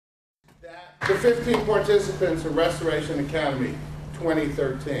The 15 participants in Restoration Academy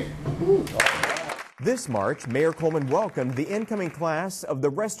 2013. This March, Mayor Coleman welcomed the incoming class of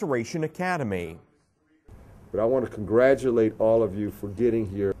the Restoration Academy. But I want to congratulate all of you for getting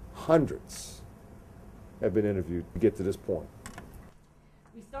here. Hundreds have been interviewed to get to this point.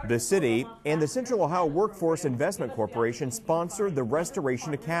 The city and the Central Ohio Workforce Investment Corporation sponsored the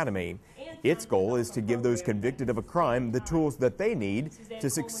Restoration Academy. Its goal is to give those convicted of a crime the tools that they need to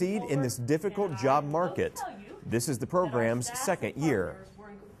succeed in this difficult job market. This is the program's second year.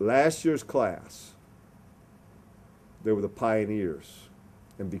 Last year's class, they were the pioneers,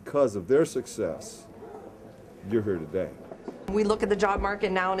 and because of their success, you're here today. We look at the job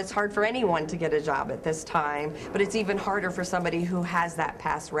market now, and it's hard for anyone to get a job at this time, but it's even harder for somebody who has that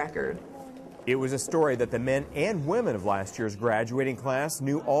past record. It was a story that the men and women of last year's graduating class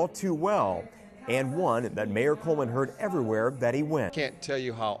knew all too well, and one that Mayor Coleman heard everywhere that he went. I can't tell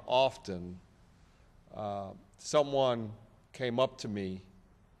you how often someone came up to me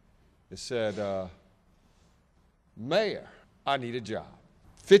and said, Mayor, I need a job.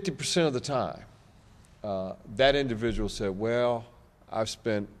 50% of the time, that individual said, well, I've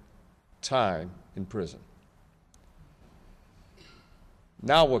spent time in prison.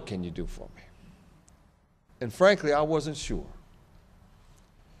 Now what can you do for me? And frankly, I wasn't sure.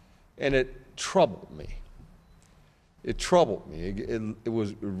 And it troubled me. It troubled me.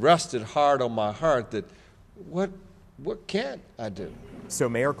 It rested hard on my heart that what can I do? So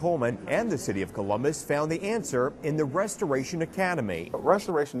Mayor Coleman and the City of Columbus found the answer in the Restoration Academy.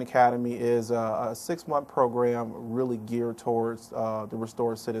 Restoration Academy is a 6-month program really geared towards the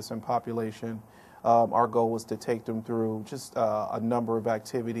restored citizen population. Our goal was to take them through just a number of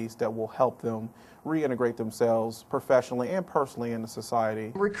activities that will help them reintegrate themselves professionally and personally into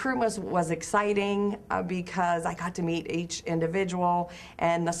society. Recruitment was exciting because I got to meet each individual,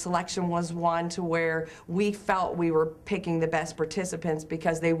 and the selection was one to where we felt we were picking the best participants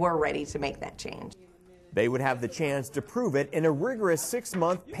because they were ready to make that change. They would have the chance to prove it in a rigorous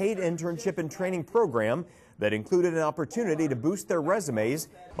 6-month paid internship and training program that included an opportunity to boost their resumes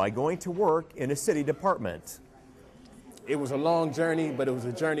by going to work in a city department. It was a long journey, but it was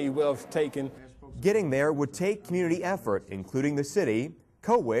a journey well taken. Getting there would take community effort, including the city,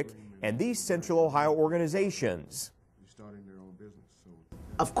 COWIC, and these Central Ohio organizations.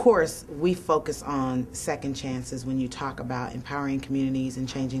 Of course, we focus on second chances when you talk about empowering communities and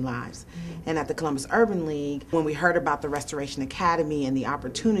changing lives. And at the Columbus Urban League, when we heard about the Restoration Academy and the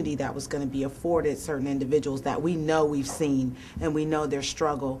opportunity that was going to be afforded certain individuals that we know we've seen and we know their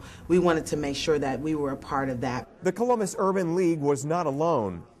struggle, we wanted to make sure that we were a part of that. The Columbus Urban League was not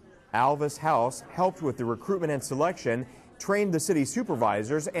alone. Alvis House helped with the recruitment and selection, trained the city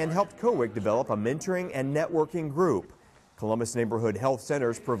supervisors, and helped COWIC develop a mentoring and networking group. Columbus Neighborhood Health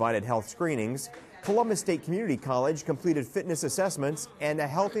Centers provided health screenings. Columbus State Community College completed fitness assessments and a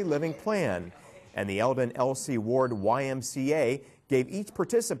healthy living plan. And the Eldon L.C. Ward YMCA gave each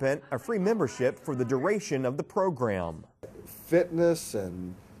participant a free membership for the duration of the program. Fitness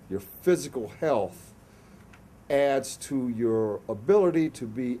and your physical health adds to your ability to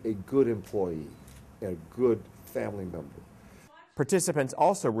be a good employee and a good family member. Participants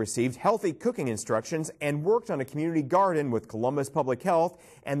also received healthy cooking instructions and worked on a community garden with Columbus Public Health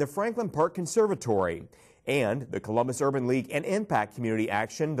and the Franklin Park Conservatory. And the Columbus Urban League and Impact Community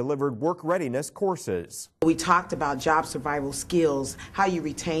Action delivered work readiness courses. We talked about job survival skills, how you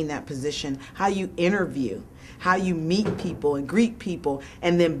retain that position, how you interview, how you meet people and greet people,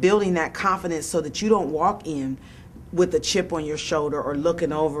 and then building that confidence so that you don't walk in with a chip on your shoulder or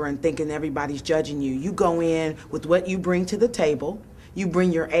looking over and thinking everybody's judging you. You go in with what you bring to the table, you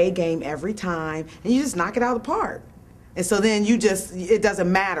bring your A game every time, and you just knock it out of the park. And so then it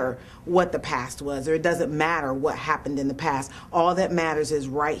doesn't matter what the past was, or it doesn't matter what happened in the past. All that matters is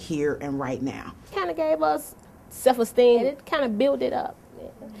right here and right now. It kind of gave us self-esteem. It kind of built it up.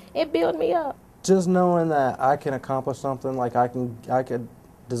 It built me up. Just knowing that I can accomplish something, like I could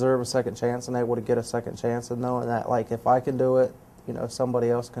deserve a second chance and able to get a second chance, and knowing that, like, if I can do it, you know, somebody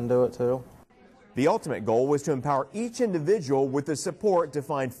else can do it too. The ultimate goal was to empower each individual with the support to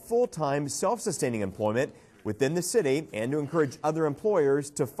find full-time, self-sustaining employment within the city and to encourage other employers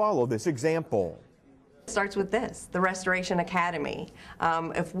to follow this example. It starts with this, the Restoration Academy.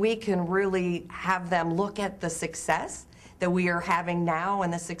 If we can really have them look at the success that we are having now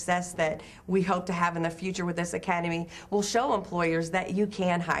and the success that we hope to have in the future with this academy, will show employers that you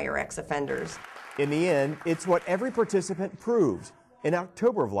can hire ex-offenders. In the end, it's what every participant proved. In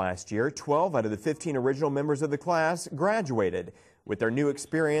October of last year, 12 out of the 15 original members of the class graduated. With their new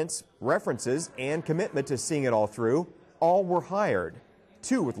experience, references, and commitment to seeing it all through, all were hired.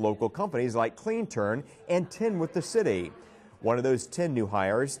 2 with local companies like Clean Turn, and 10 with the city. One of those 10 new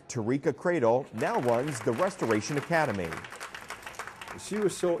hires, Tarika Cradle, now runs the Restoration Academy. She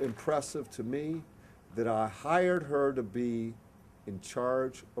was so impressive to me that I hired her to be in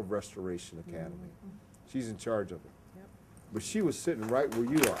charge of Restoration Academy. She's in charge of it. But she was sitting right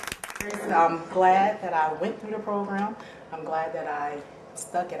where you are. I'm glad that I went through the program. I'm glad that I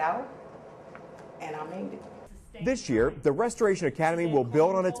stuck it out, and I made it. This year, the Restoration Academy will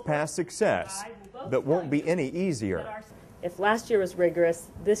build on its past success, but won't be any easier. If last year was rigorous,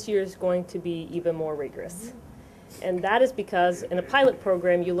 this year is going to be even more rigorous. And that is because in a pilot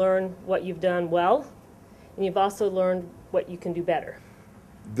program, you learn what you've done well, and you've also learned what you can do better.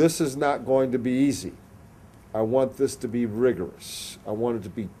 This is not going to be easy. I want this to be rigorous. I want it to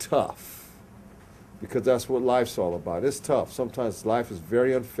be tough, because that's what life's all about. It's tough. Sometimes life is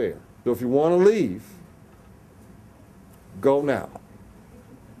very unfair. So if you want to leave, go now.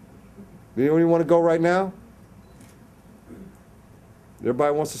 Do you want to go right now?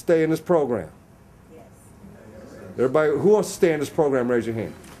 Everybody wants to stay in this program? Yes. Everybody, who wants to stay in this program, raise your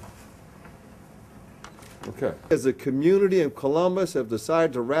hand. Okay. As a community in Columbus have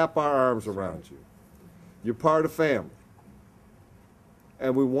decided to wrap our arms around you. You're part of the family.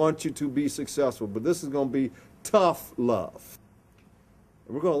 And we want you to be successful. But this is going to be tough love.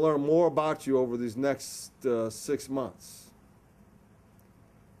 And we're going to learn more about you over these next 6 months.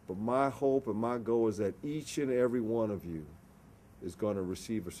 But my hope and my goal is that each and every one of you is going to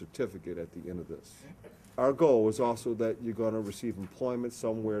receive a certificate at the end of this. Our goal is also that you're going to receive employment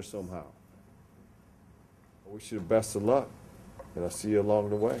somewhere, somehow. I wish you the best of luck, and I'll see you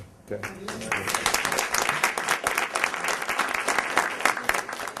along the way. Okay?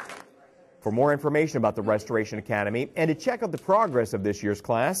 For more information about the Restoration Academy and to check out the progress of this year's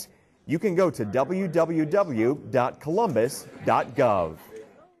class, you can go to www.columbus.gov.